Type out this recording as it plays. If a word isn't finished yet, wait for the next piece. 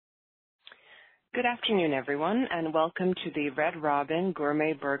Good afternoon, everyone, and welcome to the Red Robin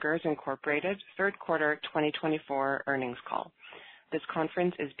Gourmet Burgers Incorporated third quarter 2024 earnings call. This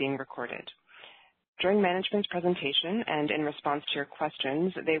conference is being recorded. During management's presentation and in response to your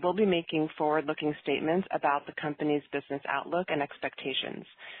questions, they will be making forward-looking statements about the company's business outlook and expectations.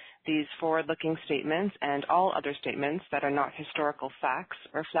 These forward-looking statements and all other statements that are not historical facts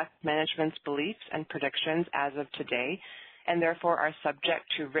reflect management's beliefs and predictions as of today, and therefore are subject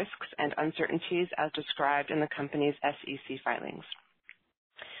to risks and uncertainties as described in the company's SEC filings.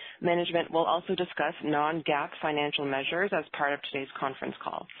 Management will also discuss non-GAAP financial measures as part of today's conference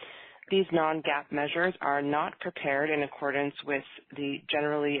call. These non-GAAP measures are not prepared in accordance with the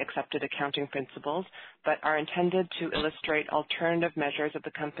generally accepted accounting principles, but are intended to illustrate alternative measures of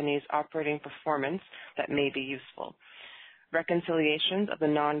the company's operating performance that may be useful. Reconciliations of the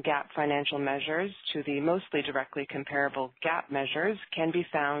non-GAAP financial measures to the mostly directly comparable GAAP measures can be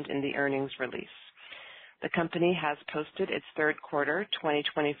found in the earnings release. The company has posted its third quarter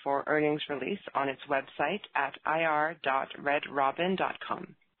 2024 earnings release on its website at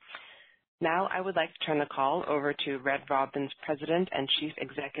ir.redrobin.com. Now I would like to turn the call over to Red Robin's President and Chief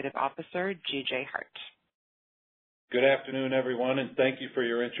Executive Officer, G.J. Hart. Good afternoon, everyone, and thank you for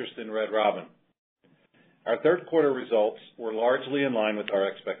your interest in Red Robin. Our third quarter results were largely in line with our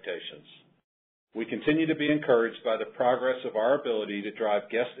expectations. We continue to be encouraged by the progress of our ability to drive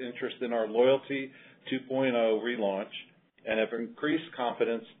guest interest in our Loyalty 2.0 relaunch and have increased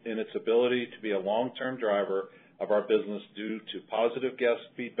confidence in its ability to be a long-term driver of our business due to positive guest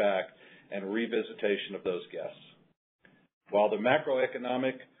feedback and revisitation of those guests. While the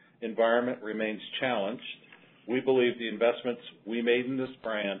macroeconomic environment remains challenged, we believe the investments we made in this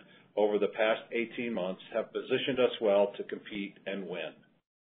brand over the past 18 months have positioned us well to compete and win.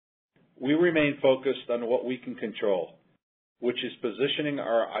 We remain focused on what we can control, which is positioning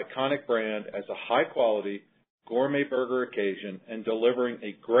our iconic brand as a high-quality gourmet burger occasion and delivering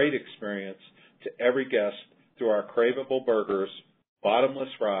a great experience to every guest through our craveable burgers, bottomless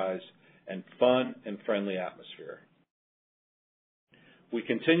fries, and fun and friendly atmosphere. We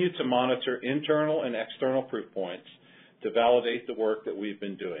continue to monitor internal and external proof points to validate the work that we've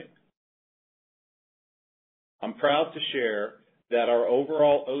been doing. I'm proud to share that our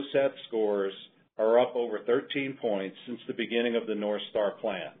overall OSAT scores are up over 13 points since the beginning of the North Star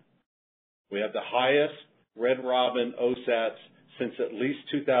plan. We have the highest Red Robin OSATs since at least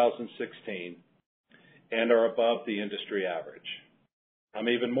 2016 and are above the industry average. I'm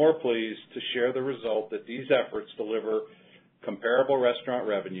even more pleased to share the result that these efforts deliver comparable restaurant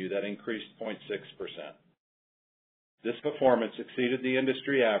revenue that increased 0.6%. This performance exceeded the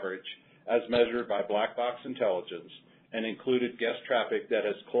industry average as measured by Black Box Intelligence and included guest traffic that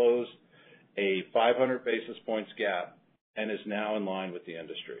has closed a 500 basis points gap and is now in line with the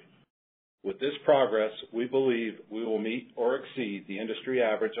industry. With this progress, we believe we will meet or exceed the industry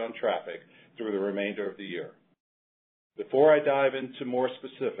average on traffic through the remainder of the year. Before I dive into more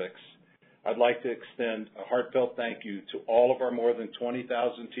specifics, I'd like to extend a heartfelt thank you to all of our more than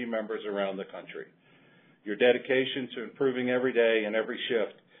 20,000 team members around the country. Your dedication to improving every day and every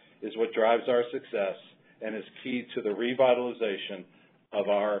shift is what drives our success and is key to the revitalization of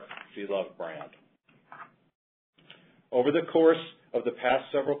our beloved brand. Over the course of the past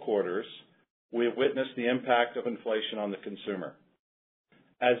several quarters, we have witnessed the impact of inflation on the consumer.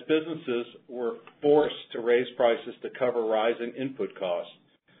 As businesses were forced to raise prices to cover rising input costs,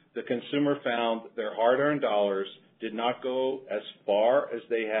 the consumer found their hard-earned dollars did not go as far as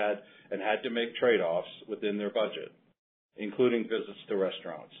they had and had to make trade-offs within their budget, including visits to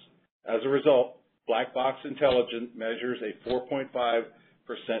restaurants. As a result, Black Box Intelligence measures a 4.5%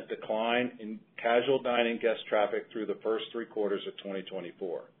 decline in casual dining guest traffic through the first 3 quarters of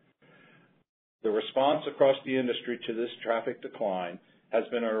 2024. The response across the industry to this traffic decline has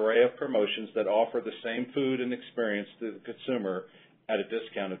been an array of promotions that offer the same food and experience to the consumer at a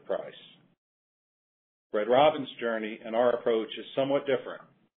discounted price. Red Robin's journey and our approach is somewhat different.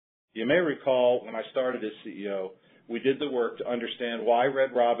 You may recall when I started as CEO, we did the work to understand why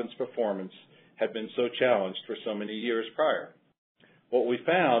Red Robin's performance had been so challenged for so many years prior. What we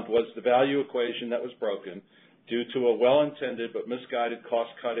found was the value equation that was broken due to a well-intended but misguided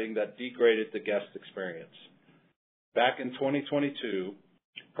cost-cutting that degraded the guest experience. Back in 2022,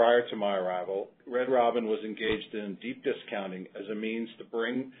 prior to my arrival, Red Robin was engaged in deep discounting as a means to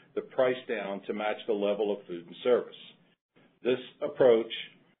bring the price down to match the level of food and service. This approach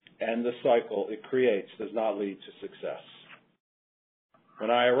and the cycle it creates does not lead to success. When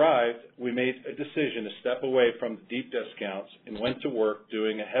I arrived, we made a decision to step away from the deep discounts and went to work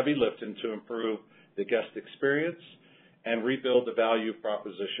doing a heavy lifting to improve the guest experience and rebuild the value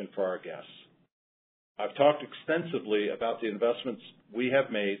proposition for our guests. I've talked extensively about the investments we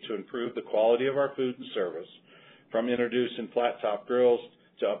have made to improve the quality of our food and service, from introducing flat-top grills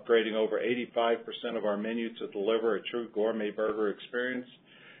to upgrading over 85% of our menu to deliver a true gourmet burger experience,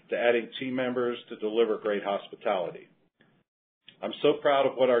 to adding team members to deliver great hospitality. I'm so proud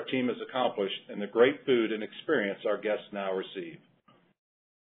of what our team has accomplished and the great food and experience our guests now receive.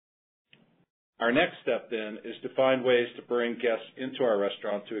 Our next step, then, is to find ways to bring guests into our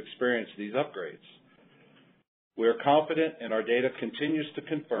restaurant to experience these upgrades. We are confident, and our data continues to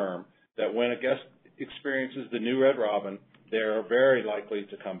confirm, that when a guest experiences the new Red Robin, they are very likely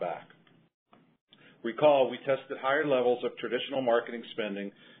to come back. Recall, we tested higher levels of traditional marketing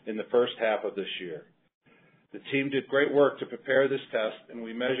spending in the first half of this year. The team did great work to prepare this test, and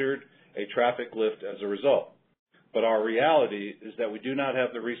we measured a traffic lift as a result. But our reality is that we do not have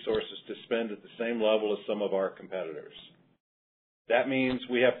the resources to spend at the same level as some of our competitors. That means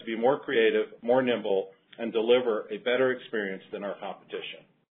we have to be more creative, more nimble, and deliver a better experience than our competition.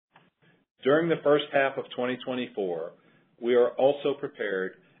 During the first half of 2024, we are also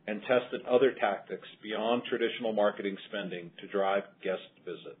prepared and tested other tactics beyond traditional marketing spending to drive guest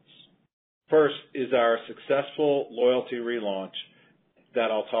visits. First is our successful loyalty relaunch that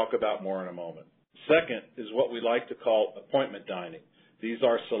I'll talk about more in a moment. Second is what we like to call appointment dining. These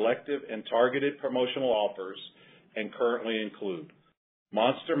are selective and targeted promotional offers and currently include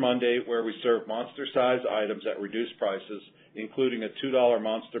Monster Monday, where we serve monster-sized items at reduced prices, including a $2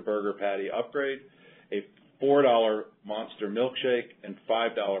 Monster Burger Patty upgrade, a $4 Monster Milkshake, and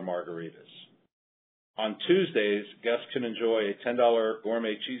 $5 margaritas. On Tuesdays, guests can enjoy a $10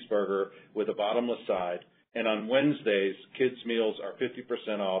 gourmet cheeseburger with a bottomless side, and on Wednesdays, kids' meals are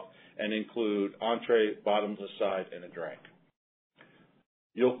 50% off and include entree, bottomless side, and a drink.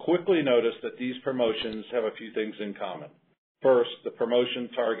 You'll quickly notice that these promotions have a few things in common. First, the promotion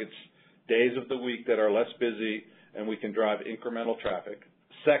targets days of the week that are less busy and we can drive incremental traffic.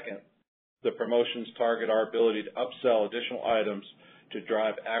 Second, the promotions target our ability to upsell additional items to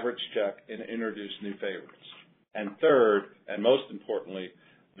drive average check and introduce new favorites. And third, and most importantly,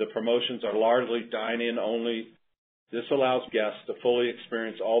 the promotions are largely dine-in only. This allows guests to fully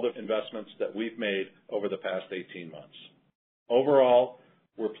experience all the investments that we've made over the past 18 months. Overall,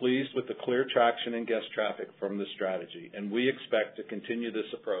 we're pleased with the clear traction in guest traffic from this strategy, and we expect to continue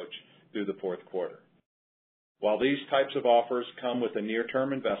this approach through the fourth quarter. While these types of offers come with a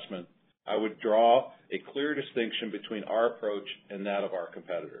near-term investment, I would draw a clear distinction between our approach and that of our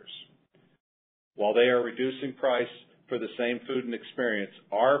competitors. While they are reducing price for the same food and experience,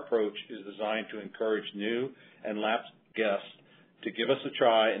 our approach is designed to encourage new and lapsed guests to give us a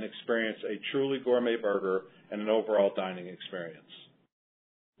try and experience a truly gourmet burger and an overall dining experience.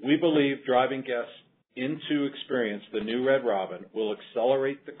 We believe driving guests into experience the new Red Robin will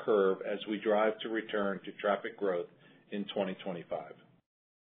accelerate the curve as we drive to return to traffic growth in 2025.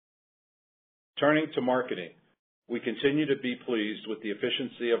 Turning to marketing, we continue to be pleased with the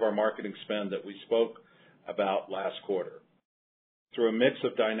efficiency of our marketing spend that we spoke about last quarter. Through a mix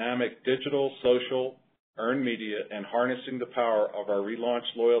of dynamic digital, social, earned media, and harnessing the power of our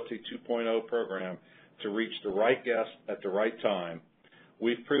relaunched Loyalty 2.0 program to reach the right guest at the right time,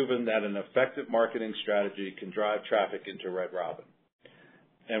 we've proven that an effective marketing strategy can drive traffic into Red Robin.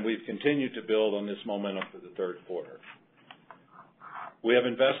 And we've continued to build on this momentum for the third quarter. We have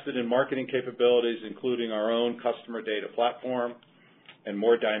invested in marketing capabilities, including our own customer data platform and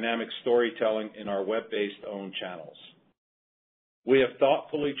more dynamic storytelling in our web-based owned channels. We have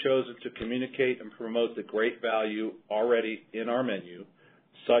thoughtfully chosen to communicate and promote the great value already in our menu,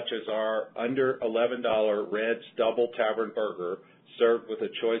 such as our under $11 Red's Double Tavern Burger served with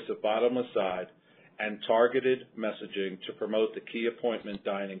a choice of bottomless side, and targeted messaging to promote the key appointment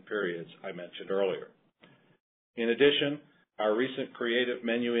dining periods I mentioned earlier. In addition, our recent creative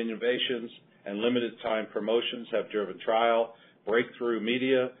menu innovations and limited time promotions have driven trial, breakthrough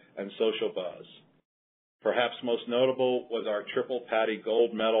media, and social buzz. Perhaps most notable was our Triple Patty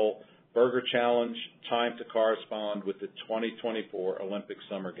Gold Medal Burger Challenge, timed to correspond with the 2024 Olympic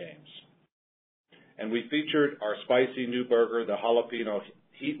Summer Games. And we featured our spicy new burger, the Jalapeno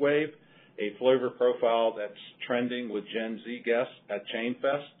Heat Wave, a flavor profile that's trending with Gen Z guests at Chain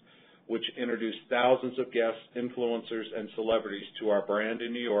Fest, which introduced thousands of guests, influencers, and celebrities to our brand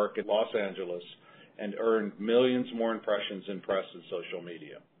in New York and Los Angeles, and earned millions more impressions in press and social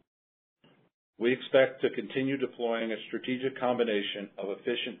media. We expect to continue deploying a strategic combination of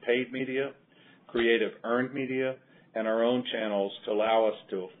efficient paid media, creative earned media, and our own channels to allow us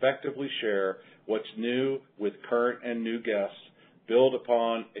to effectively share what's new with current and new guests, build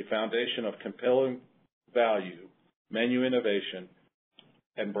upon a foundation of compelling value, menu innovation,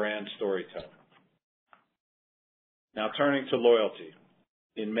 and brand storytelling. Now turning to loyalty.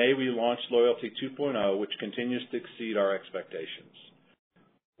 In May, we launched Loyalty 2.0, which continues to exceed our expectations.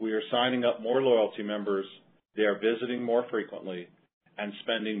 We are signing up more loyalty members, they are visiting more frequently, and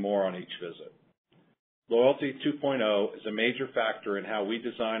spending more on each visit. Loyalty 2.0 is a major factor in how we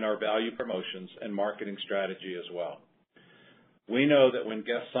design our value promotions and marketing strategy as well. We know that when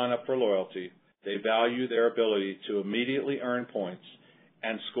guests sign up for loyalty, they value their ability to immediately earn points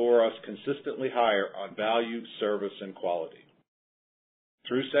and score us consistently higher on value, service, and quality.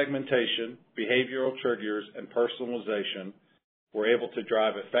 Through segmentation, behavioral triggers, and personalization, we're able to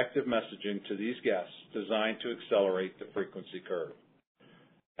drive effective messaging to these guests designed to accelerate the frequency curve.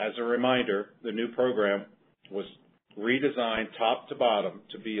 As a reminder, the new program was redesigned top to bottom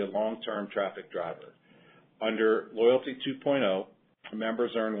to be a long-term traffic driver. Under Loyalty 2.0,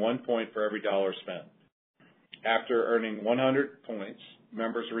 members earn 1 point for every dollar spent. After earning 100 points,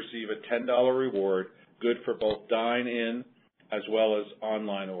 members receive a $10 reward, good for both dine-in as well as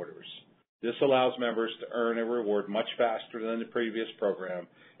online orders. This allows members to earn a reward much faster than the previous program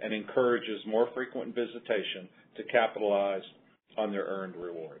and encourages more frequent visitation to capitalize on their earned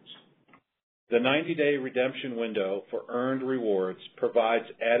rewards. The 90-day redemption window for earned rewards provides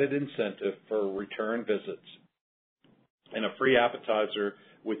added incentive for return visits and a free appetizer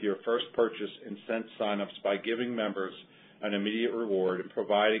with your first purchase incent signups by giving members an immediate reward and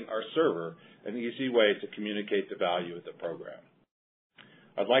providing our server an easy way to communicate the value of the program.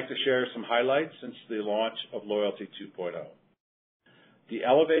 I'd like to share some highlights since the launch of Loyalty 2.0. The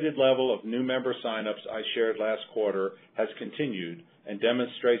elevated level of new member signups I shared last quarter has continued and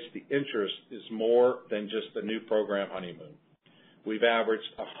demonstrates the interest is more than just the new program honeymoon. We've averaged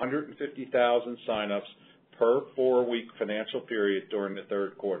 150,000 signups per 4-week financial period during the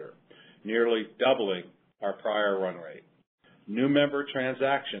third quarter, nearly doubling our prior run rate. New member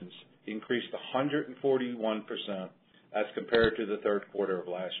transactions increased 141% as compared to the third quarter of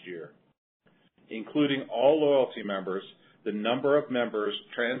last year. Including all loyalty members, the number of members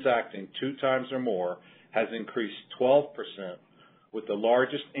transacting 2 times or more has increased 12%, with the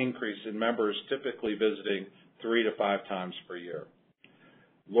largest increase in members typically visiting 3 to 5 times per year.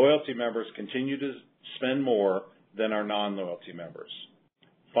 Loyalty members continue to spend more than our non-loyalty members.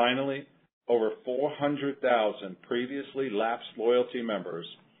 Finally, over 400,000 previously lapsed loyalty members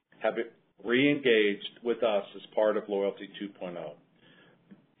have re-engaged with us as part of Loyalty 2.0.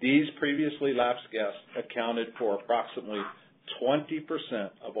 These previously lapsed guests accounted for approximately 20%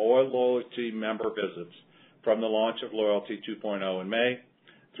 of all loyalty member visits from the launch of Loyalty 2.0 in May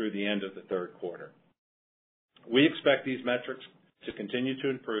through the end of the third quarter. We expect these metrics to continue to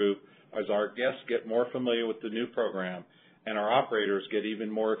improve as our guests get more familiar with the new program and our operators get even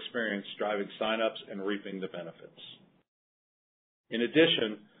more experience driving signups and reaping the benefits. In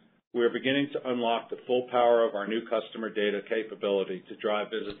addition, we are beginning to unlock the full power of our new customer data capability to drive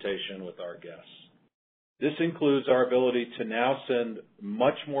visitation with our guests. This includes our ability to now send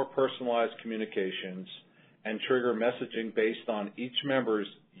much more personalized communications and trigger messaging based on each member's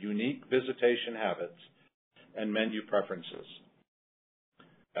unique visitation habits and menu preferences.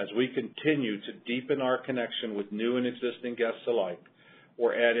 As we continue to deepen our connection with new and existing guests alike,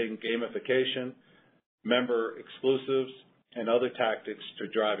 we're adding gamification, member exclusives, and other tactics to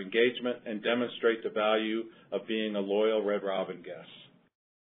drive engagement and demonstrate the value of being a loyal Red Robin guest.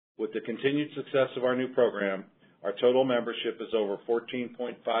 With the continued success of our new program, our total membership is over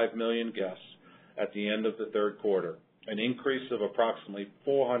 14.5 million guests at the end of the third quarter, an increase of approximately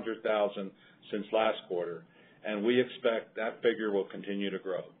 400,000 since last quarter, and we expect that figure will continue to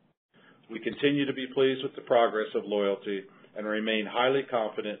grow. We continue to be pleased with the progress of loyalty and remain highly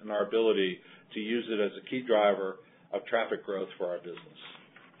confident in our ability to use it as a key driver of traffic growth for our business.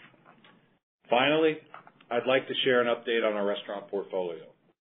 Finally, I'd like to share an update on our restaurant portfolio.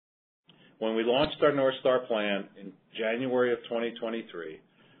 When we launched our North Star plan in January of 2023,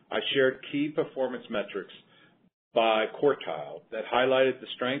 I shared key performance metrics by quartile that highlighted the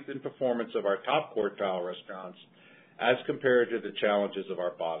strength and performance of our top quartile restaurants as compared to the challenges of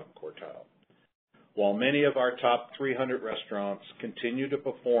our bottom quartile. While many of our top 300 restaurants continue to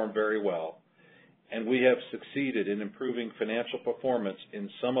perform very well, and we have succeeded in improving financial performance in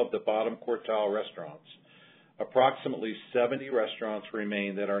some of the bottom quartile restaurants, approximately 70 restaurants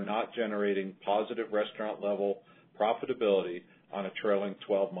remain that are not generating positive restaurant-level profitability on a trailing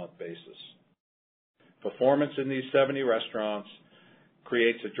 12-month basis. Performance in these 70 restaurants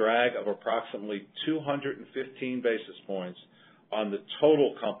creates a drag of approximately 215 basis points on the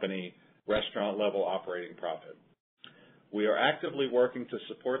total company restaurant-level operating profit. We are actively working to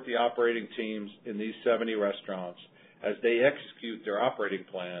support the operating teams in these 70 restaurants as they execute their operating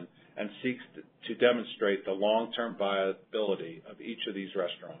plan and seek to demonstrate the long-term viability of each of these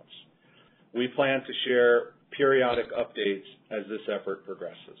restaurants. We plan to share periodic updates as this effort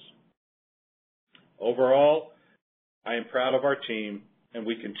progresses. Overall, I am proud of our team, and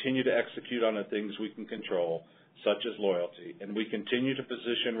we continue to execute on the things we can control, such as loyalty, and we continue to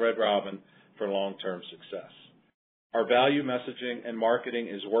position Red Robin for long-term success. Our value messaging and marketing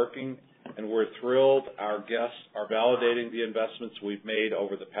is working, and we're thrilled our guests are validating the investments we've made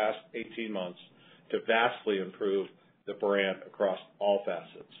over the past 18 months to vastly improve the brand across all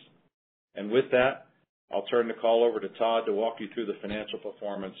facets. And with that, I'll turn the call over to Todd to walk you through the financial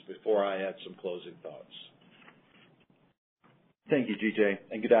performance before I add some closing thoughts. Thank you, GJ,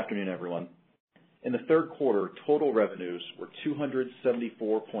 and good afternoon, everyone. In the third quarter, total revenues were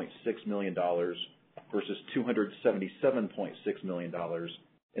 $274.6 million versus $277.6 million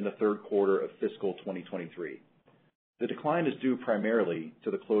in the third quarter of fiscal 2023. The decline is due primarily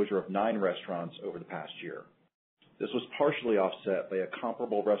to the closure of 9 restaurants over the past year. This was partially offset by a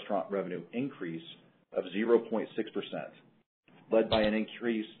comparable restaurant revenue increase of 0.6%, led by an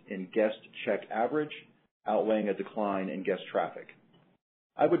increase in guest check average, outweighing a decline in guest traffic.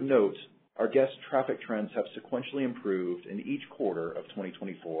 I would note our guest traffic trends have sequentially improved in each quarter of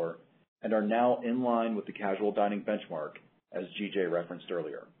 2024 and are now in line with the casual dining benchmark, as GJ referenced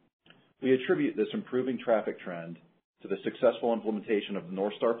earlier. We attribute this improving traffic trend to the successful implementation of the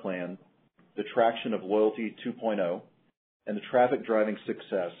North Star Plan, the traction of Loyalty 2.0, and the traffic-driving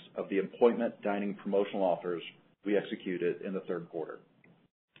success of the appointment dining promotional offers we executed in the third quarter.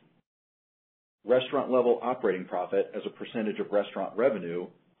 Restaurant-level operating profit as a percentage of restaurant revenue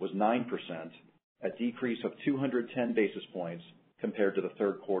was 9%, a decrease of 210 basis points compared to the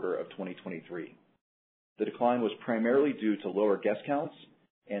third quarter of 2023. The decline was primarily due to lower guest counts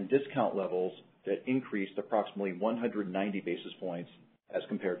and discount levels that increased approximately 190 basis points as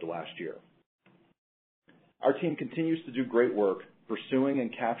compared to last year. Our team continues to do great work pursuing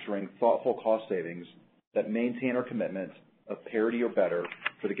and capturing thoughtful cost savings that maintain our commitment of parity or better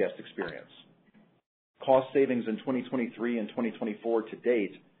for the guest experience. Cost savings in 2023 and 2024 to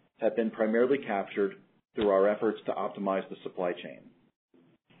date have been primarily captured through our efforts to optimize the supply chain.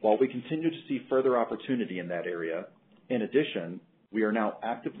 While we continue to see further opportunity in that area, in addition, we are now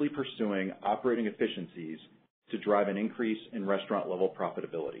actively pursuing operating efficiencies to drive an increase in restaurant-level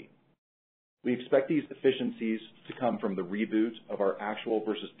profitability. We expect these efficiencies to come from the reboot of our actual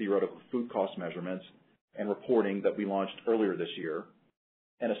versus theoretical food cost measurements and reporting that we launched earlier this year,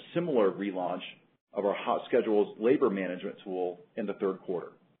 and a similar relaunch of our Hot Schedules labor management tool in the third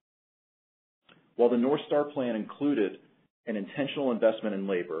quarter. While the North Star Plan included an intentional investment in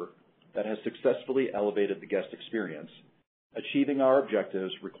labor that has successfully elevated the guest experience, achieving our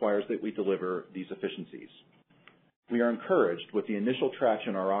objectives requires that we deliver these efficiencies. We are encouraged with the initial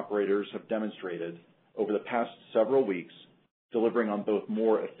traction our operators have demonstrated over the past several weeks, delivering on both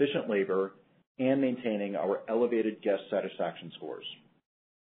more efficient labor and maintaining our elevated guest satisfaction scores.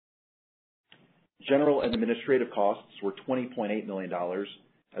 General and administrative costs were $20.8 million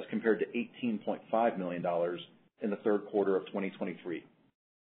as compared to $18.5 million in the third quarter of 2023.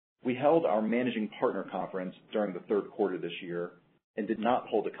 We held our managing partner conference during the third quarter this year and did not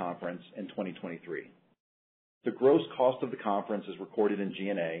hold a conference in 2023. The gross cost of the conference is recorded in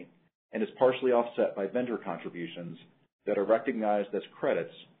G&A and is partially offset by vendor contributions that are recognized as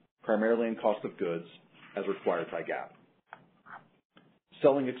credits, primarily in cost of goods, as required by GAAP.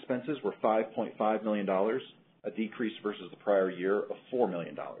 Selling expenses were $5.5 million, a decrease versus the prior year of $4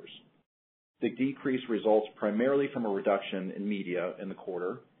 million. The decrease results primarily from a reduction in media in the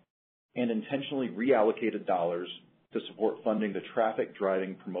quarter and intentionally reallocated dollars to support funding the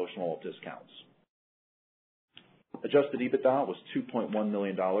traffic-driving promotional discounts. Adjusted EBITDA was $2.1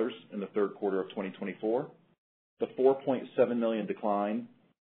 million in the third quarter of 2024. The $4.7 million decline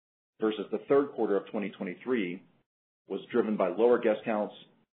versus the third quarter of 2023 was driven by lower guest counts,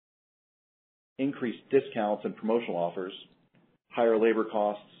 increased discounts and promotional offers, higher labor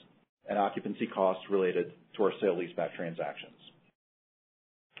costs, and occupancy costs related to our sale-leaseback transactions.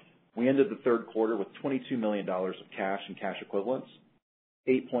 We ended the third quarter with $22 million of cash and cash equivalents,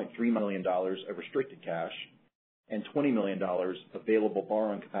 $8.3 million of restricted cash, and $20 million available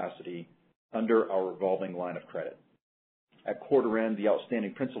borrowing capacity under our revolving line of credit. At quarter end, the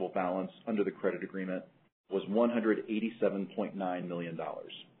outstanding principal balance under the credit agreement was $187.9 million.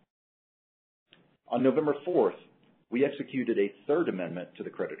 On November 4th, we executed a third amendment to the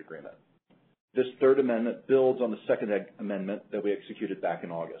credit agreement. This third amendment builds on the second amendment that we executed back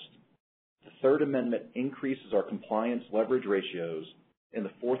in August. The third amendment increases our compliance leverage ratios in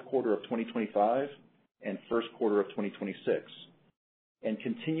the fourth quarter of 2025 and first quarter of 2026, and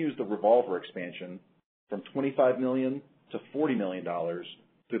continues the revolver expansion from $25 million to $40 million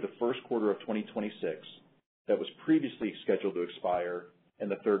through the first quarter of 2026 that was previously scheduled to expire in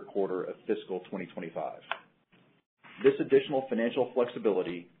the third quarter of fiscal 2025. This additional financial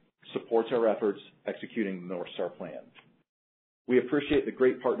flexibility supports our efforts executing the North Star plan. We appreciate the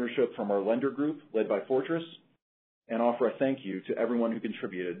great partnership from our lender group led by Fortress and offer a thank you to everyone who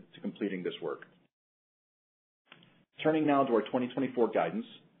contributed to completing this work. Turning now to our 2024 guidance,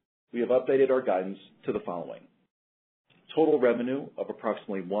 we have updated our guidance to the following. Total revenue of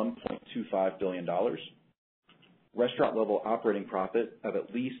approximately $1.25 billion, restaurant-level operating profit of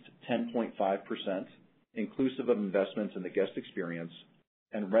at least 10.5%, inclusive of investments in the guest experience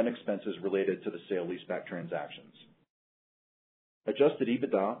and rent expenses related to the sale-leaseback transactions. Adjusted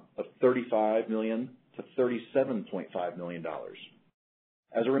EBITDA of $35 million to $37.5 million.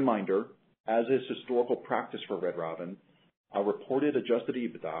 As a reminder, as is historical practice for Red Robin, our reported adjusted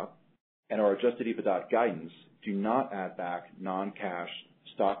EBITDA and our adjusted EBITDA guidance do not add back non-cash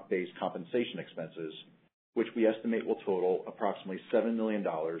stock-based compensation expenses, which we estimate will total approximately $7 million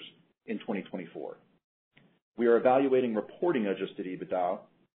in 2024. We are evaluating reporting adjusted EBITDA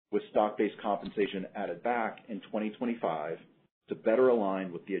with stock-based compensation added back in 2025 to better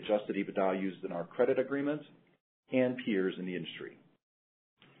align with the adjusted EBITDA used in our credit agreement and peers in the industry.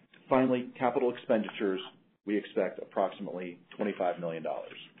 Finally, capital expenditures, we expect approximately $25 million.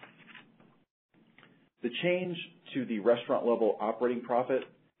 The change to the restaurant-level operating profit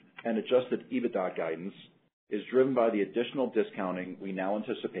and adjusted EBITDA guidance is driven by the additional discounting we now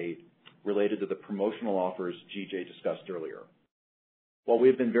anticipate related to the promotional offers GJ discussed earlier. While we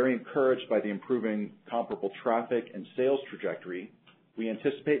have been very encouraged by the improving comparable traffic and sales trajectory, we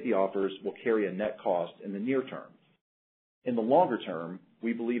anticipate the offers will carry a net cost in the near term. In the longer term,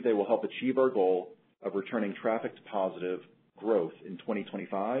 we believe they will help achieve our goal of returning traffic to positive growth in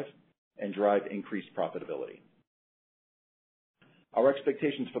 2025 and drive increased profitability. Our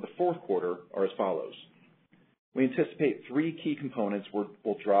expectations for the fourth quarter are as follows. We anticipate three key components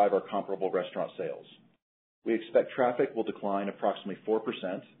will drive our comparable restaurant sales. We expect traffic will decline approximately 4%,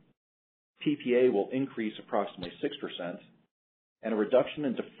 PPA will increase approximately 6%, and a reduction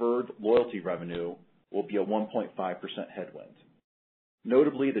in deferred loyalty revenue will be a 1.5% headwind.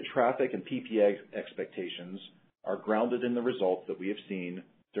 Notably, the traffic and PPA expectations are grounded in the results that we have seen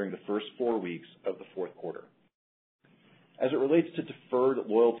during the first 4 weeks of the fourth quarter. As it relates to deferred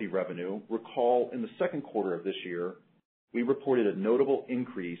loyalty revenue, recall in the second quarter of this year, we reported a notable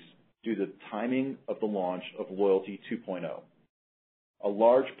increase due to the timing of the launch of Loyalty 2.0. A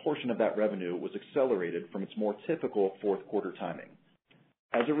large portion of that revenue was accelerated from its more typical fourth quarter timing.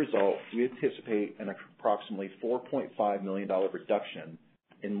 As a result, we anticipate an approximately $4.5 million reduction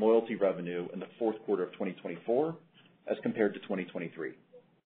in loyalty revenue in the fourth quarter of 2024 as compared to 2023.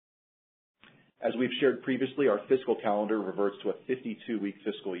 As we've shared previously, our fiscal calendar reverts to a 52-week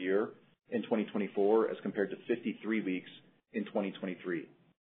fiscal year in 2024 as compared to 53 weeks in 2023.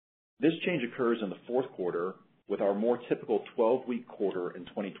 This change occurs in the fourth quarter with our more typical 12-week quarter in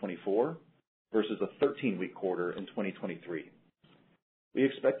 2024 versus a 13-week quarter in 2023. We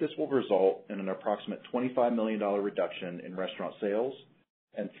expect this will result in an approximate $25 million reduction in restaurant sales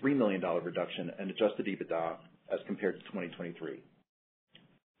and $3 million reduction in adjusted EBITDA as compared to 2023.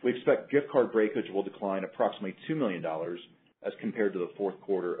 We expect gift card breakage will decline approximately $2 million as compared to the fourth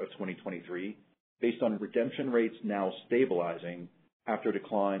quarter of 2023, based on redemption rates now stabilizing after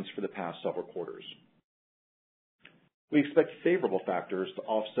declines for the past several quarters. We expect favorable factors to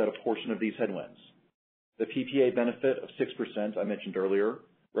offset a portion of these headwinds. The PPA benefit of 6% I mentioned earlier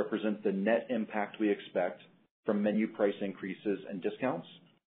represents the net impact we expect from menu price increases and discounts.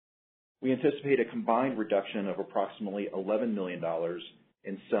 We anticipate a combined reduction of approximately $11 million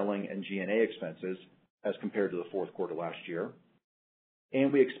in selling and G&A expenses as compared to the fourth quarter last year.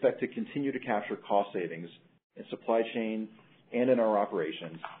 And we expect to continue to capture cost savings in supply chain and in our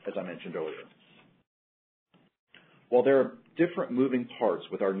operations, as I mentioned earlier. While there are different moving parts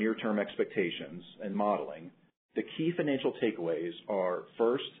with our near-term expectations and modeling, the key financial takeaways are,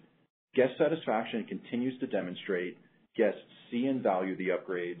 first, guest satisfaction continues to demonstrate guests see and value the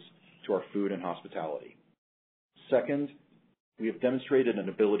upgrades to our food and hospitality. Second, we have demonstrated an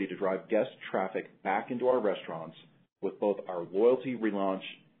ability to drive guest traffic back into our restaurants with both our loyalty relaunch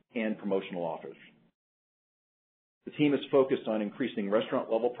and promotional offers. The team is focused on increasing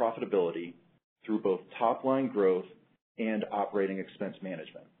restaurant-level profitability through both top-line growth and operating expense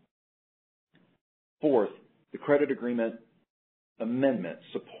management. Fourth, the credit agreement amendment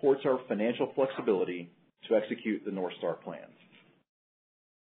supports our financial flexibility to execute the North Star plan.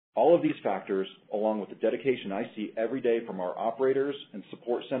 All of these factors, along with the dedication I see every day from our operators and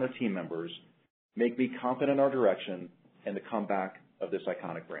support center team members, make me confident in our direction and the comeback of this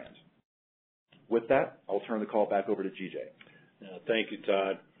iconic brand. With that, I'll turn the call back over to GJ. Thank you,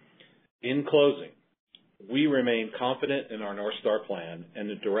 Todd. In closing, we remain confident in our North Star plan and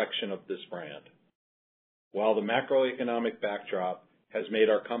the direction of this brand. While the macroeconomic backdrop has made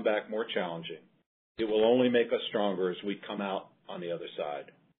our comeback more challenging, it will only make us stronger as we come out on the other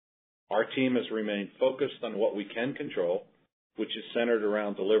side. Our team has remained focused on what we can control, which is centered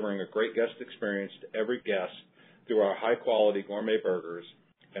around delivering a great guest experience to every guest through our high-quality gourmet burgers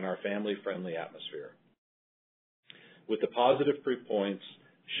and our family-friendly atmosphere. With the positive proof points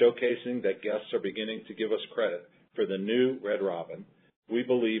showcasing that guests are beginning to give us credit for the new Red Robin, we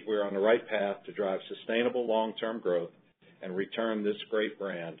believe we're on the right path to drive sustainable long-term growth and return this great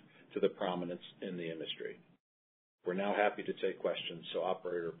brand to the prominence in the industry. We're now happy to take questions, so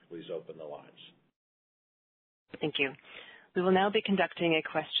operator, please open the lines. Thank you. We will now be conducting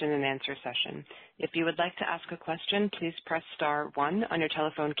a question and answer session. If you would like to ask a question, please press star 1 on your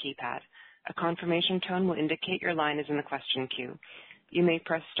telephone keypad. A confirmation tone will indicate your line is in the question queue. You may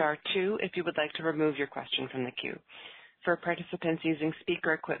press star 2 if you would like to remove your question from the queue. For participants using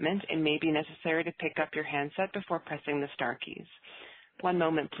speaker equipment, it may be necessary to pick up your handset before pressing the star keys. One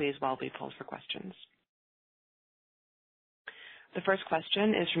moment, please, while we poll for questions. The first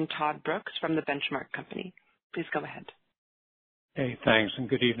question is from Todd Brooks from the Benchmark Company. Please go ahead. Hey, thanks, and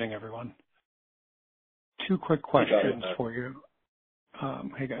good evening, everyone. Two quick questions for you.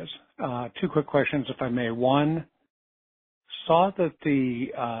 Hey, guys. Two quick questions, if I may. One, saw that the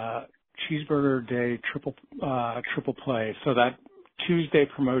Cheeseburger Day triple play, so that Tuesday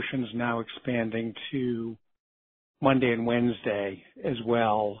promotion is now expanding to Monday and Wednesday as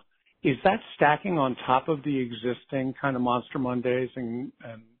well. Is that stacking on top of the existing kind of Monster Mondays and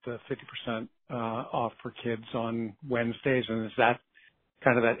the 50% off for kids on Wednesdays? And is that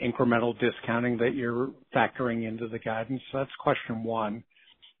kind of that incremental discounting that you're factoring into the guidance? So that's question one.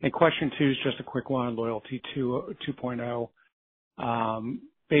 And question two is just a quick one on Loyalty 2.0.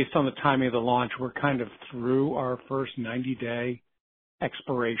 Based on the timing of the launch, we're kind of through our first 90-day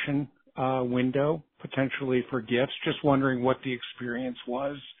expiration window, potentially for gifts. Just wondering what the experience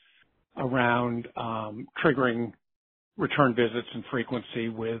was around triggering return visits and frequency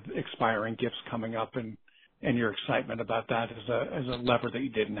with expiring gifts coming up, and your excitement about that as a lever that you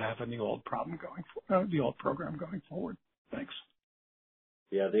didn't have in the old program going forward. Thanks.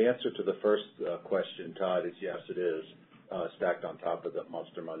 Yeah, the answer to the first question, Todd, is yes, it is stacked on top of the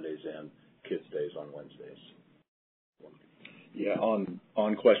Monster Mondays and Kids Days on Wednesdays. Yeah,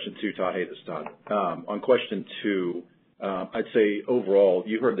 on question two, Todd. Hey, this is Todd. On question two, I'd say overall,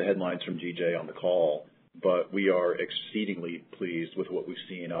 you heard the headlines from GJ on the call, but we are exceedingly pleased with what we've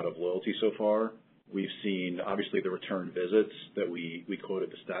seen out of loyalty so far. We've seen, obviously, the return visits that we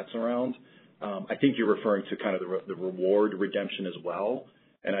quoted the stats around. I think you're referring to kind of the reward redemption as well,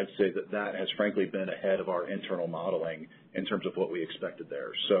 and I'd say that has frankly been ahead of our internal modeling in terms of what we expected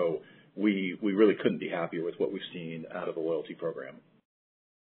there. So we really couldn't be happier with what we've seen out of the loyalty program.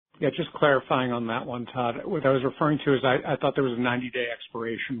 Yeah, just clarifying on that one, Todd. What I was referring to is I thought there was a 90-day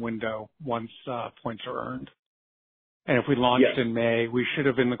expiration window once points are earned. And if we launched in May, we should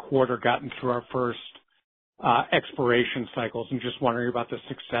have in the quarter gotten through our first expiration cycles. And just wondering about the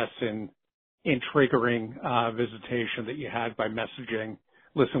success in triggering visitation that you had by messaging,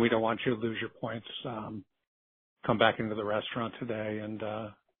 listen, we don't want you to lose your points. Come back into the restaurant today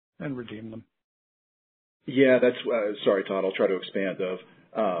and redeem them. Yeah, that's sorry, Todd. I'll try to expand.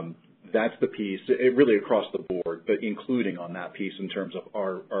 That's the piece. It really across the board, but including on that piece in terms of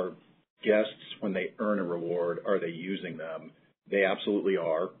our guests, when they earn a reward, are they using them? They absolutely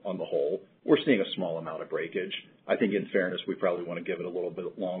are on the whole. We're seeing a small amount of breakage. I think in fairness, we probably want to give it a little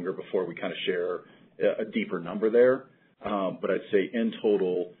bit longer before we kind of share a deeper number there. But I'd say in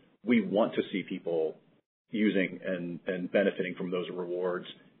total, we want to see people using and benefiting from those rewards.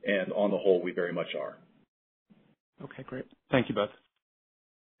 And on the whole, we very much are. Okay, great. Thank you both.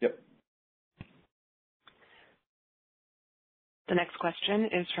 Yep. The next question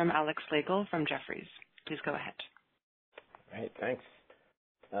is from Alex Slagle from Jefferies. Please go ahead. All right, thanks.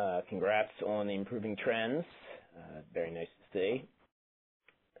 Congrats on the improving trends. Very nice to see.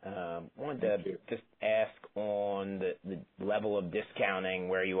 Wanted to just ask on the level of discounting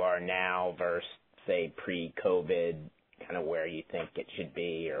where you are now versus, say, pre-COVID, kind of where you think it should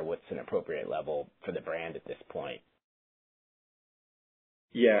be or what's an appropriate level for the brand at this point.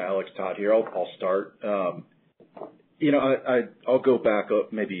 Yeah, Alex, Todd here. I'll start. I'll go back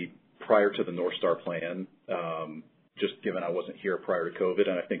up maybe prior to the North Star plan, just given I wasn't here prior to COVID,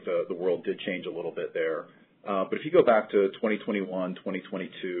 and I think the world did change a little bit there. But if you go back to 2021,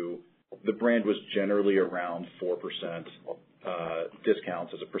 2022, the brand was generally around 4%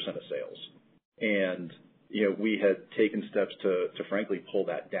 discounts as a percent of sales. And, we had taken steps to frankly pull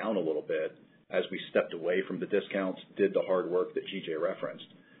that down a little bit as we stepped away from the discounts, did the hard work that GJ referenced.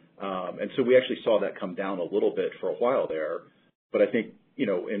 And so we actually saw that come down a little bit for a while there. But I think,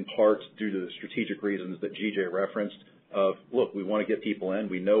 in part due to the strategic reasons that GJ referenced of, look, we want to get people in.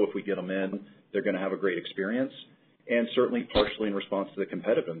 We know if we get them in, they're going to have a great experience. And certainly partially in response to the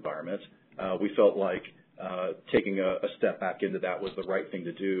competitive environment, we felt like taking a step back into that was the right thing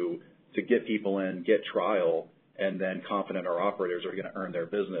to do to get people in, get trial, and then confident our operators are going to earn their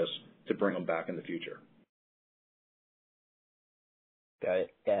business to bring them back in the future. Got it.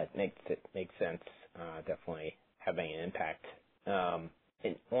 Yeah, it makes sense. Definitely having an impact.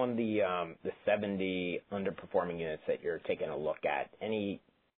 And on the 70 underperforming units that you're taking a look at, any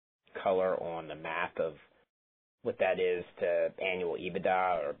color on the math of what that is to annual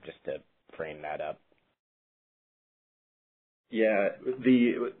EBITDA, or just to frame that up? Yeah,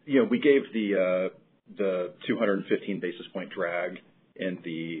 we gave the 215 basis point drag in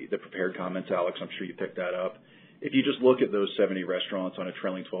the prepared comments, Alex. I'm sure you picked that up. If you just look at those 70 restaurants on a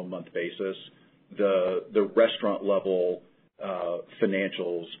trailing 12-month basis, the restaurant level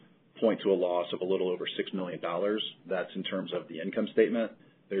financials point to a loss of a little over $6 million. That's in terms of the income statement.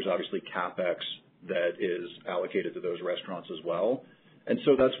 There's obviously CapEx that is allocated to those restaurants as well. And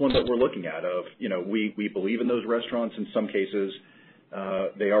so that's one that we're looking at of, we believe in those restaurants. In some cases,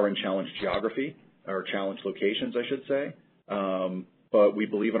 they are in challenged geography or challenged locations, I should say. But we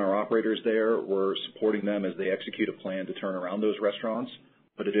believe in our operators there. We're supporting them as they execute a plan to turn around those restaurants.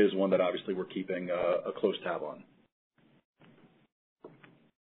 But it is one that obviously we're keeping a close tab on.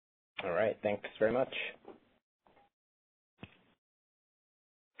 All right. Thanks very much.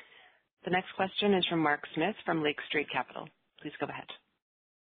 The next question is from Mark Smith from Lake Street Capital. Please go ahead.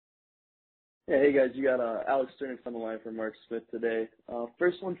 Yeah, hey guys, you got Alex Sternick on the line for Mark Smith today.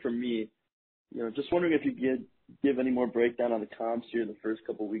 First one for me, just wondering if you could give any more breakdown on the comps here in the first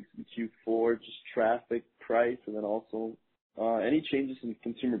couple of weeks in Q4, just traffic, price, and then also any changes in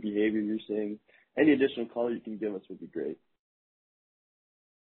consumer behavior you're seeing. Any additional color you can give us would be great.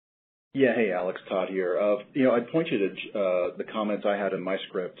 Yeah, hey Alex, Todd here. I'd point you to the comments I had in my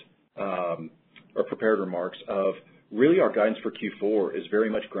script or prepared remarks of really our guidance for Q4 is very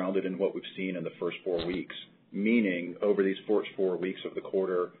much grounded in what we've seen in the first 4 weeks, meaning over these first 4 weeks of the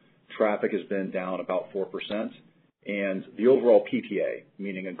quarter, traffic has been down about 4%, and the overall PPA,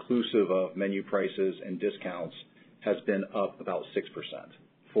 meaning inclusive of menu prices and discounts, has been up about 6%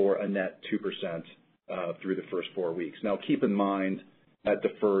 for a net 2% through the first 4 weeks. Now, keep in mind that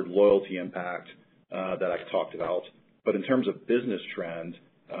deferred loyalty impact that I talked about, but in terms of business trend,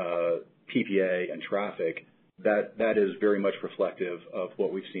 PPA and traffic, that is very much reflective of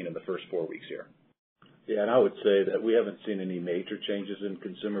what we've seen in the first 4 weeks here. Yeah, and I would say that we haven't seen any major changes in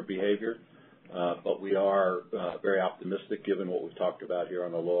consumer behavior, but we are very optimistic given what we've talked about here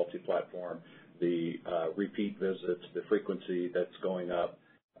on the loyalty platform, the repeat visits, the frequency that's going up.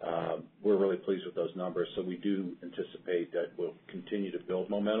 We're really pleased with those numbers, so we do anticipate that we'll continue to build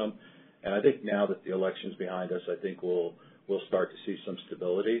momentum. And I think now that the election's behind us, I think we'll start to see some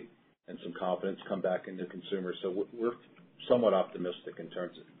stability and some confidence come back into consumers. So we're somewhat optimistic in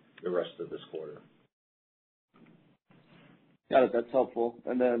terms of the rest of this quarter. Got it. That's helpful.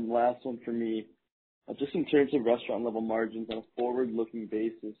 And then last one for me, just in terms of restaurant level margins on a forward-looking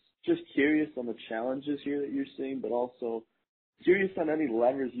basis, just curious on the challenges here that you're seeing, but also curious on any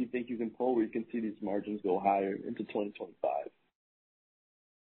levers you think you can pull where you can see these margins go higher into 2025.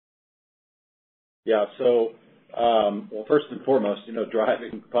 Yeah, so well, first and foremost,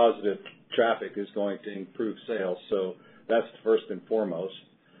 driving positive traffic is going to improve sales. So that's first and foremost.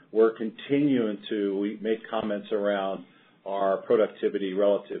 We're continuing we make comments around our productivity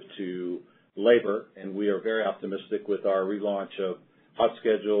relative to labor, and we are very optimistic with our relaunch of hot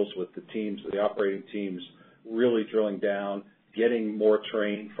schedules with the teams, the operating teams, really drilling down, getting more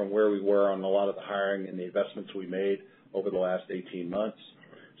trained from where we were on a lot of the hiring and the investments we made over the last 18 months.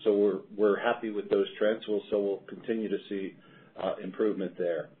 So we're happy with those trends. So we'll continue to see improvement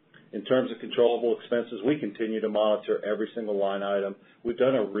there. In terms of controllable expenses, we continue to monitor every single line item. We've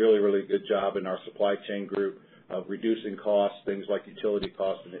done a really, really good job in our supply chain group of reducing costs, things like utility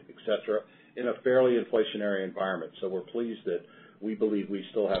costs, and et cetera, in a fairly inflationary environment. So we're pleased that we believe we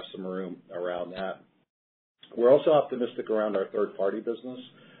still have some room around that. We're also optimistic around our third-party business.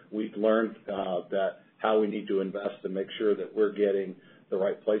 We've learned that how we need to invest and make sure that we're getting the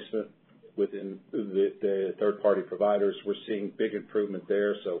right placement within the third-party providers. We're seeing big improvement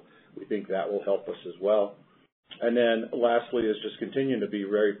there, so we think that will help us as well. And then lastly is just continuing to be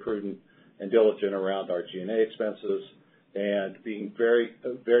very prudent and diligent around our G&A expenses and being very,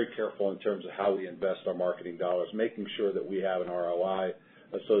 very careful in terms of how we invest our marketing dollars, making sure that we have an ROI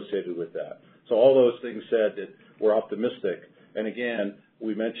associated with that. So all those things said that we're optimistic. And again,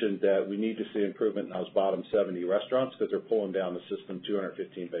 we mentioned that we need to see improvement in those bottom 70 restaurants because they're pulling down the system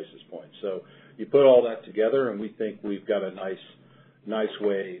 215 basis points. So you put all that together, and we think we've got a nice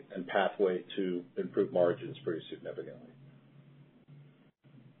way and pathway to improve margins pretty significantly.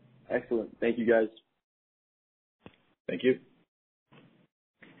 Excellent. Thank you, guys. Thank you.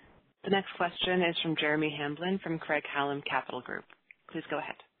 The next question is from Jeremy Hamblin from Craig-Hallum Capital Group. Please go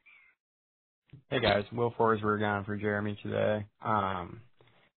ahead. Hey guys, Will Forsberg on for Jeremy today.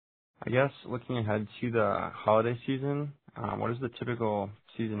 I guess looking ahead to the holiday season, what is the typical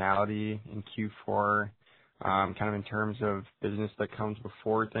seasonality in Q4, kind of in terms of business that comes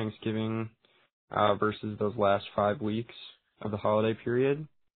before Thanksgiving versus those last 5 weeks of the holiday period?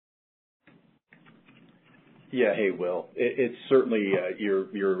 Yeah, hey, Will. It's certainly,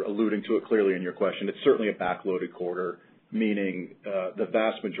 you're alluding to it clearly in your question. It's certainly a backloaded quarter, meaning the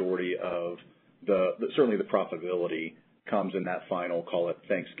vast majority of certainly the profitability comes in that final, call it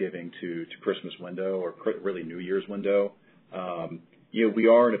Thanksgiving to Christmas window, or really New Year's window. We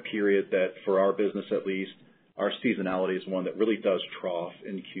are in a period that, for our business at least, our seasonality is one that really does trough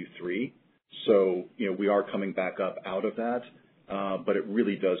in Q3. So, we are coming back up out of that, but it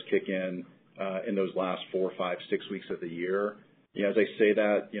really does kick in those last 4, 5, 6 weeks of the year. As I say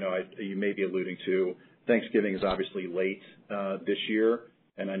that, you may be alluding to Thanksgiving is obviously late this year,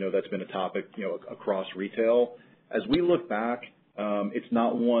 and I know that's been a topic, across retail. As we look back, it's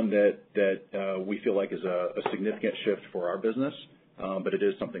not one that we feel like is a significant shift for our business, but it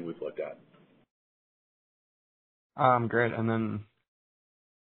is something we've looked at. Great. And then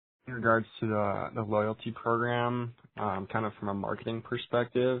in regards to the loyalty program, kind of from a marketing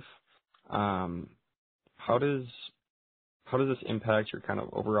perspective, how does this impact your kind of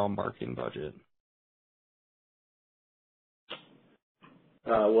overall marketing budget?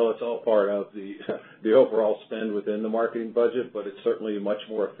 Well, it's all part of the overall spend within the marketing budget, but it's certainly much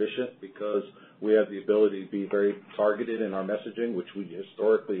more efficient because we have the ability to be very targeted in our messaging, which we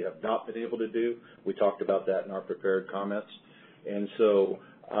historically have not been able to do. We talked about that in our prepared comments. And so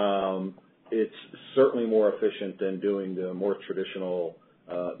it's certainly more efficient than doing the more traditional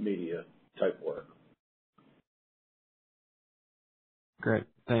media type work. Great.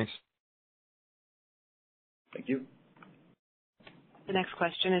 Thanks. Thank you. The next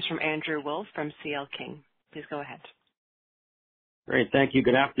question is from Andrew Wolf from CL King. Please go ahead. Great. Thank you.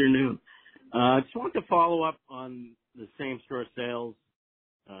 Good afternoon. Just wanted to follow up on the same-store sales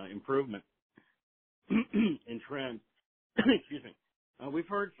improvement in trend. Excuse me. We've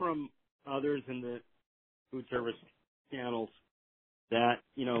heard from others in the food service channels that,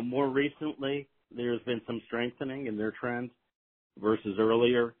 more recently there's been some strengthening in their trend versus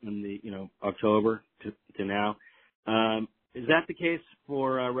earlier in the, October to now. Is that the case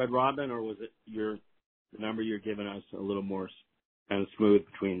for Red Robin, or was it the number you're giving us a little more kind of smooth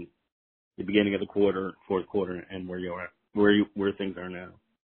between the beginning of the quarter, fourth quarter, and where things are now?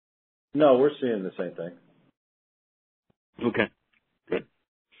 No, we're seeing the same thing. Okay, good.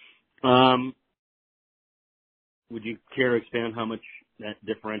 Would you care to expand how much that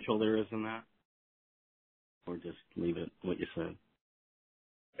differential there is in that, or just leave it what you said?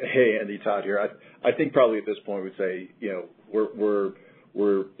 Hey, Andy, Todd here. I think probably at this point we'd say,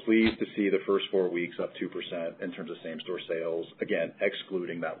 we're pleased to see the first 4 weeks up 2% in terms of same-store sales. Again,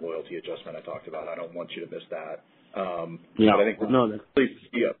 excluding that loyalty adjustment I talked about. I don't want you to miss that. Yeah. But I think we're pleased to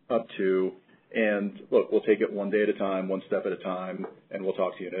see up 2. And look, we'll take it one day at a time, one step at a time, and we'll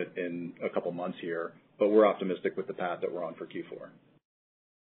talk to you in a couple months here. But we're optimistic with the path that we're on for Q4.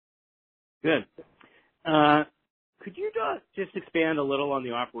 Good. Could you just expand a little on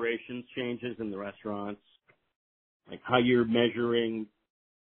the operations changes in the restaurants, like how you're measuring,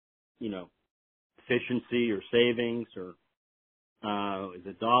 efficiency or savings, or is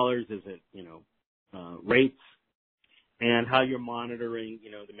it dollars? Is it, rates? And how you're monitoring,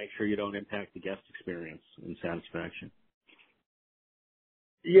 to make sure you don't impact the guest experience and satisfaction.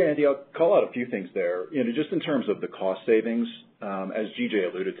 Yeah, Andy, I'll call out a few things there. Just in terms of the cost savings, as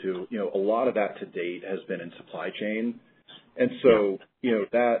GJ alluded to, a lot of that to date has been in supply chain. And so,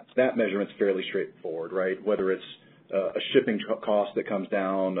 that measurement's fairly straightforward, right? Whether it's a shipping cost that comes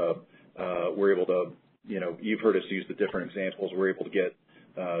down, we're able to, you've heard us use the different examples. We're able to get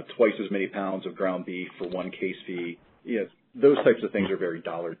twice as many pounds of ground beef for one case fee. Those types of things are very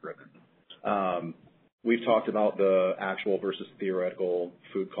dollar driven. We've talked about the actual versus theoretical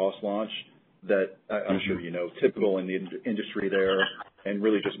food cost launch that I'm sure you know, typical in the industry there, and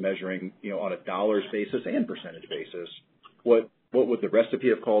really just measuring, on a dollars basis and percentage basis, what would the recipe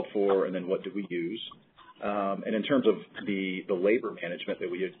have called for, and then what do we use? And in terms of the labor management that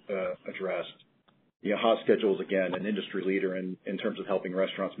we addressed, Hot Schedules, again, an industry leader in terms of helping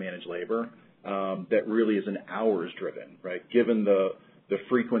restaurants manage labor, that really is an hours driven, right? Given the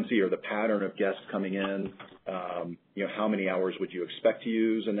frequency or the pattern of guests coming in, how many hours would you expect to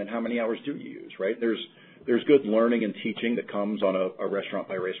use, and then how many hours do you use, right? There's good learning and teaching that comes on a restaurant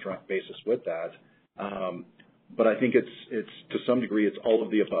by restaurant basis with that. But I think it's to some degree it's all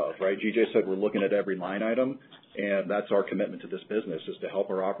of the above, right? GJ said we're looking at every line item, and that's our commitment to this business, is to help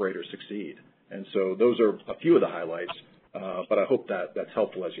our operators succeed. And so those are a few of the highlights, but I hope that's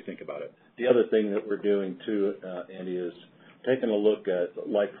helpful as you think about it. The other thing that we're doing too, Andy, is taking a look at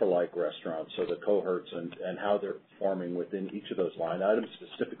like-for-like restaurants, so the cohorts and how they're performing within each of those line items,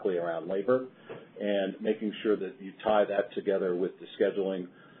 specifically around labor, and making sure that you tie that together with the scheduling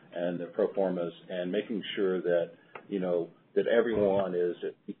and the pro formas, and making sure that, that everyone is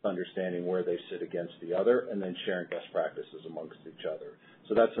understanding where they sit against the other, and then sharing best practices amongst each other.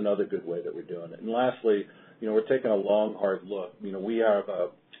 So that's another good way that we're doing it. And lastly, we're taking a long, hard look. We have a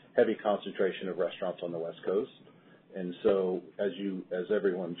heavy concentration of restaurants on the West Coast. And so as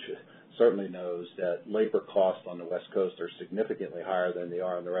everyone certainly knows, that labor costs on the West Coast are significantly higher than they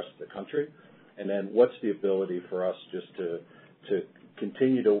are in the rest of the country. And then what's the ability for us just to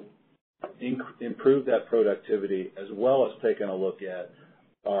continue to improve that productivity, as well as taking a look at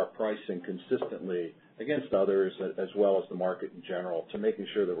our pricing consistently against others, as well as the market in general, to making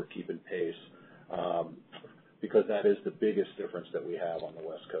sure that we're keeping pace, because that is the biggest difference that we have on the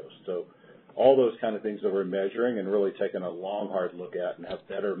West Coast. So all those kind of things that we're measuring and really taking a long, hard look at, and have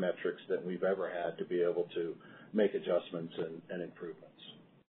better metrics than we've ever had to be able to make adjustments and improvements.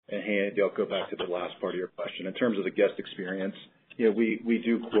 And Andy, I'll go back to the last part of your question. In terms of the guest experience, we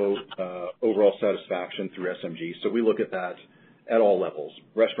do quote overall satisfaction through SMG. So we look at that at all levels,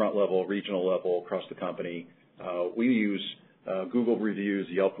 restaurant level, regional level, across the company. We use Google reviews,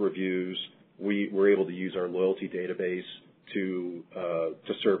 Yelp reviews. We're able to use our loyalty database to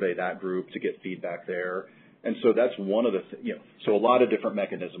survey that group to get feedback there. And so that's one of the so a lot of different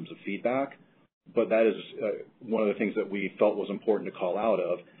mechanisms of feedback, but that is one of the things that we felt was important to call out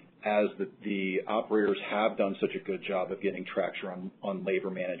of, as the operators have done such a good job of getting traction on labor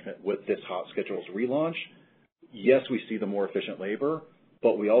management with this Hot Schedules relaunch. Yes, we see the more efficient labor,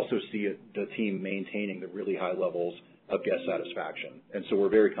 but we also see the team maintaining the really high levels of guest satisfaction. And so we're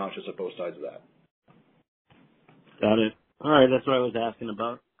very conscious of both sides of that. Got it. All right, that's what I was asking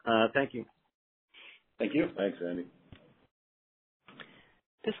about. Thank you. Thank you. Thanks, Andy.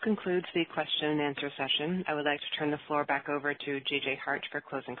 This concludes the question and answer session. I would like to turn the floor back over to J.J. Hart for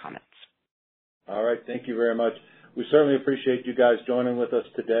closing comments. All right. Thank you very much. We certainly appreciate you guys joining with us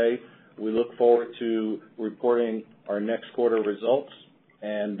today. We look forward to reporting our next quarter results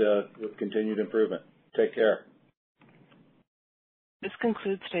and with continued improvement. Take care. This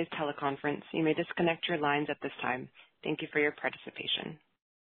concludes today's teleconference. You may disconnect your lines at this time. Thank you for your participation.